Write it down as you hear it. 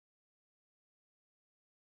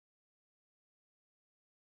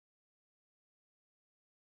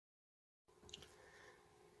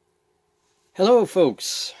Hello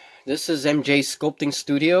folks, this is MJ Sculpting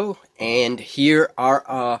Studio, and here are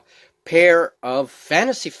a pair of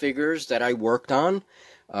fantasy figures that I worked on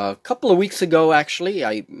a couple of weeks ago. Actually,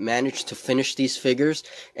 I managed to finish these figures,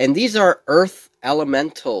 and these are Earth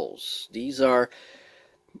Elementals. This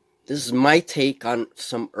is my take on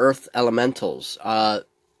some Earth Elementals.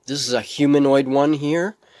 This is a humanoid one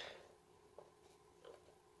here.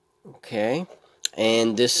 Okay,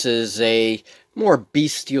 and this is a more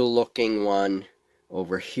bestial looking one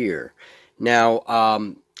over here.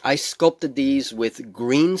 Now, I sculpted these with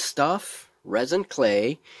green stuff, resin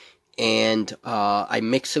clay, and I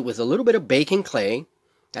mix it with a little bit of baking clay.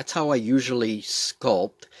 That's how I usually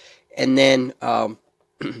sculpt. And then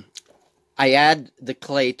I add the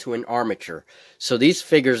clay to an armature. So these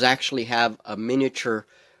figures actually have a miniature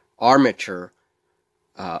armature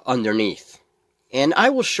underneath. And I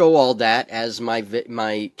will show all that as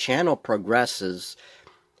my channel progresses.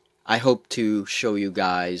 I hope to show you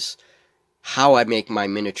guys how I make my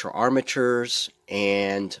miniature armatures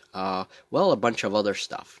and, well, a bunch of other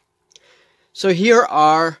stuff. So here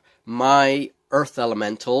are my Earth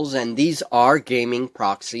Elementals, and these are gaming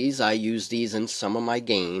proxies. I use these in some of my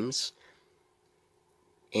games.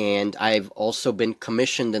 And I've also been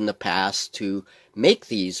commissioned in the past to make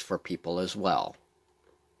these for people as well.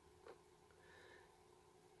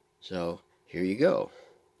 So, here you go.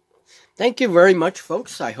 Thank you very much,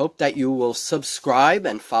 folks. I hope that you will subscribe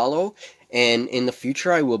and follow. And in the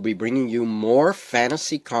future, I will be bringing you more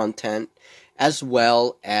fantasy content as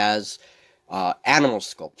well as animal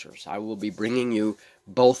sculptures. I will be bringing you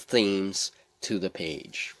both themes to the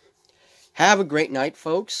page. Have a great night,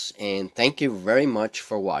 folks, and thank you very much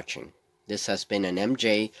for watching. This has been an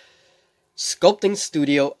MJ Sculpting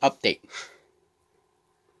Studio update.